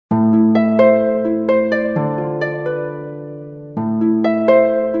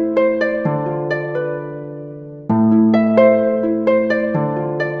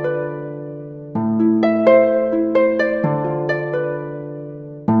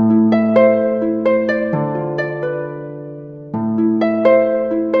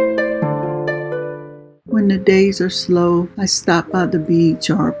days are slow, I stop by the beach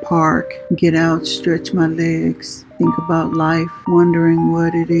or a park, get out, stretch my legs, think about life, wondering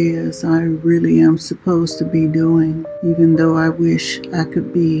what it is I really am supposed to be doing, even though I wish I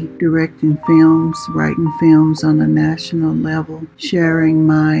could be directing films, writing films on a national level, sharing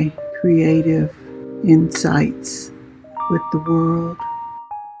my creative insights with the world.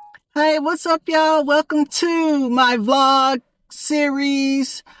 Hey, what's up, y'all? Welcome to my vlog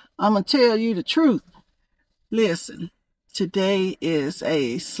series. I'm going to tell you the truth. Listen, today is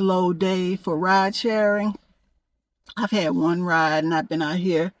a slow day for ride sharing. I've had one ride and I've been out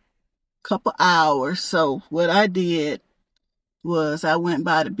here a couple hours. So what I did was I went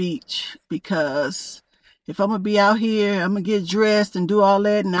by the beach because if I'm going to be out here, I'm going to get dressed and do all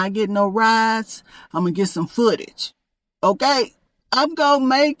that and not get no rides, I'm going to get some footage. Okay? I'm going to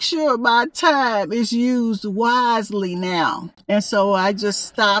make sure my time is used wisely now. And so I just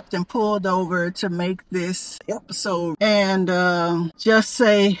stopped and pulled over to make this episode and just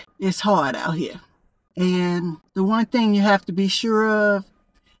say it's hard out here. And the one thing you have to be sure of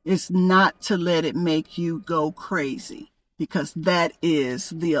is not to let it make you go crazy, because that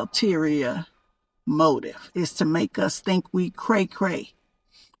is the ulterior motive, is to make us think we cray-cray.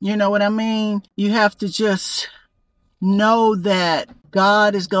 You know what I mean? You have to just know that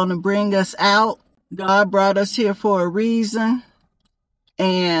God is going to bring us out. God brought us here for a reason,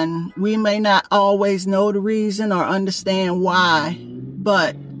 and we may not always know the reason or understand why,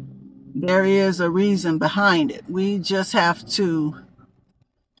 but there is a reason behind it. We just have to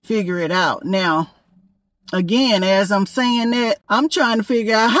figure it out. Now, again, as I'm saying that, I'm trying to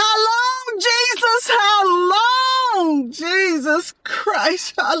figure out how long, Jesus, how long, Jesus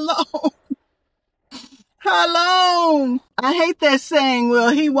Christ, how long? How long? I hate that saying,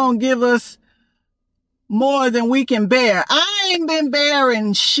 well, he won't give us more than we can bear. I ain't been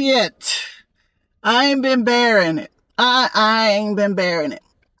bearing shit. I ain't been bearing it. I ain't been bearing it.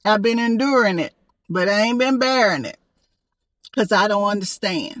 I've been enduring it, but I ain't been bearing it because I don't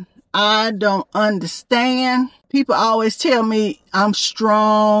understand. I don't understand. People always tell me I'm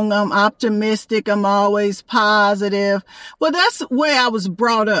strong, I'm optimistic, I'm always positive. Well, that's the way I was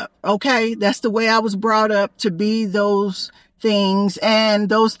brought up, okay? That's the way I was brought up, to be those things. And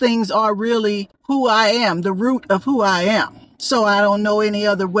those things are really who I am, the root of who I am. So I don't know any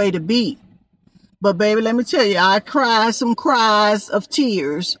other way to be. But baby, let me tell you, I cried some cries of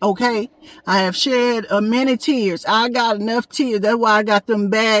tears, okay? I have shed many tears. I got enough tears. That's why I got them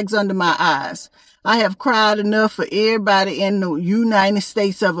bags under my eyes. I have cried enough for everybody in the United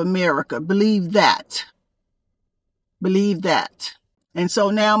States of America. Believe that. Believe that. And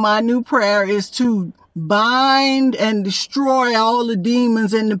so now my new prayer is to bind and destroy all the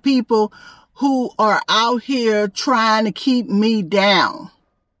demons and the people who are out here trying to keep me down.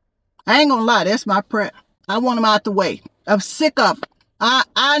 I ain't gonna lie, that's my prayer. I want them out the way. I'm sick of them. I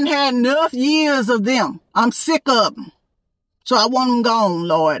had enough years of them. I'm sick of them. So I want them gone,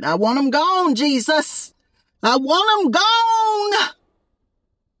 Lord. I want them gone, Jesus. I want them gone.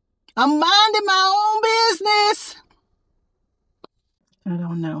 I'm minding my own business. I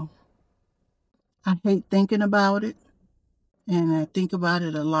don't know. I hate thinking about it, and I think about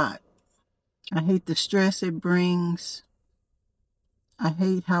it a lot. I hate the stress it brings. I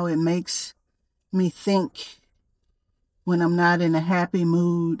hate how it makes me think when I'm not in a happy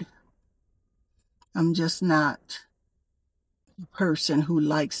mood. I'm just not a person who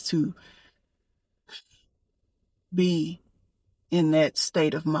likes to be in that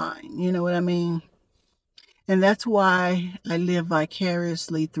state of mind. You know what I mean? And that's why I live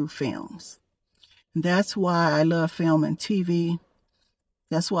vicariously through films. That's why I love film and TV.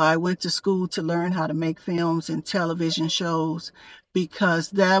 That's why I went to school to learn how to make films and television shows, because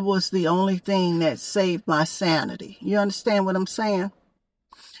that was the only thing that saved my sanity. You understand what I'm saying?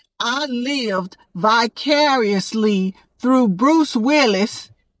 I lived vicariously through Bruce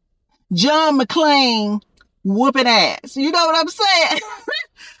Willis, John McClane whooping ass. You know what I'm saying?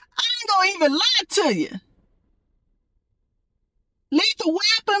 I ain't gonna even lie to you. Lethal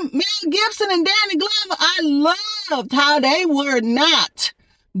Weapon, Mel Gibson and Danny Glover, I loved how they were not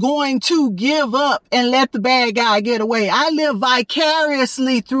going to give up and let the bad guy get away. I live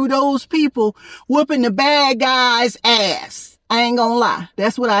vicariously through those people whooping the bad guy's ass. I ain't gonna lie.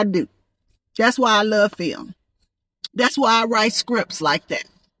 That's what I do. That's why I love film. That's why I write scripts like that.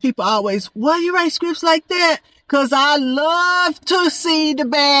 People always, why you write scripts like that? Because I love to see the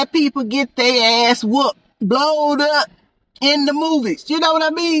bad people get their ass whooped, blowed up in the movies. You know what I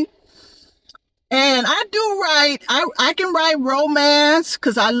mean? And I do write, I can write romance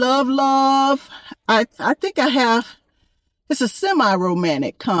because I love love. I think I have, it's a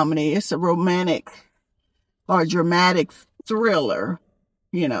semi-romantic comedy. It's a romantic or dramatic thriller,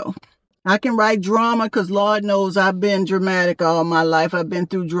 you know. I can write drama because Lord knows I've been dramatic all my life. I've been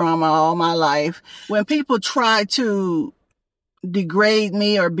through drama all my life. When people try to degrade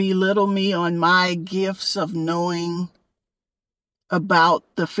me or belittle me on my gifts of knowing about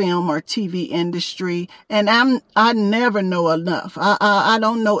the film or TV industry, and I never know enough. I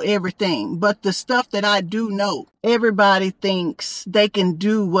don't know everything, but the stuff that I do know, everybody thinks they can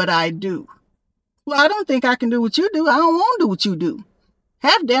do what I do. Well, I don't think I can do what you do. I don't want to do what you do.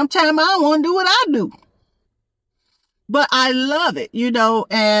 Half damn time I don't want to do what I do. But I love it,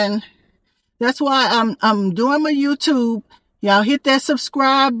 and that's why I'm doing my YouTube. Y'all hit that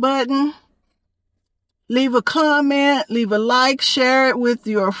subscribe button. Leave a comment, leave a like, share it with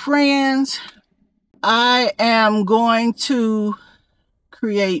your friends. I am going to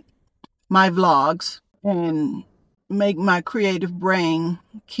create my vlogs and make my creative brain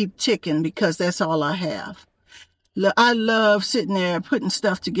keep ticking because that's all I have. I love sitting there putting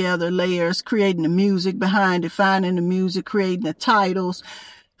stuff together, layers, creating the music behind it, finding the music, creating the titles,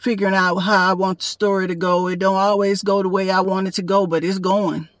 figuring out how I want the story to go. It don't always go the way I want it to go, but it's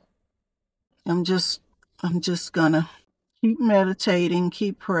going. I'm just gonna keep meditating,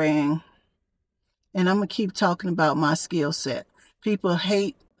 keep praying, and I'm gonna keep talking about my skill set. People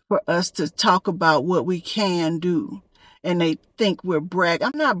hate for us to talk about what we can do, and they think we're bragging.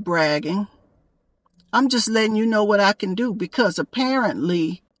 I'm not bragging. I'm just letting you know what I can do because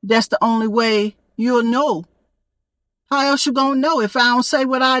apparently that's the only way you'll know. How else you gonna know if I don't say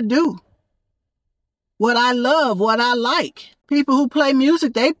what I do? What I love, what I like. People who play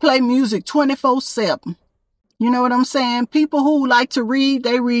music, they play music 24/7. You know what I'm saying? People who like to read,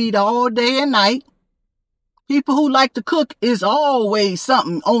 they read all day and night. People who like to cook is always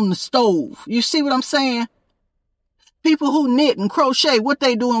something on the stove. You see what I'm saying? People who knit and crochet, what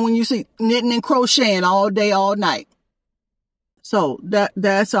they doing when you see knitting and crocheting all day, all night? So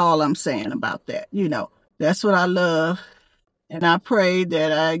that's all I'm saying about that. That's what I love. And I pray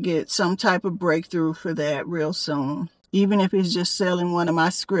that I get some type of breakthrough for that real soon. Even if it's just selling one of my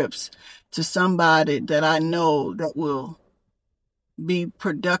scripts to somebody that I know that will be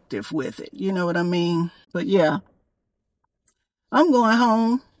productive with it. You know what I mean? But yeah, I'm going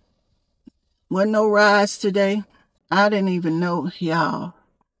home. Wasn't no rides today. I didn't even know, y'all.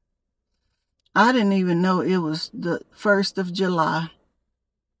 I didn't even know it was the 1st of July.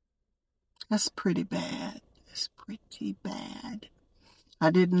 That's pretty bad. That's pretty bad.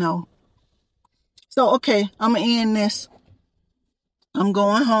 I didn't know. So, okay, I'm going to end this. I'm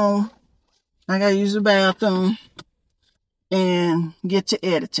going home. I got to use the bathroom and get to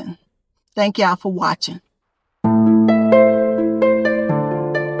editing. Thank y'all for watching.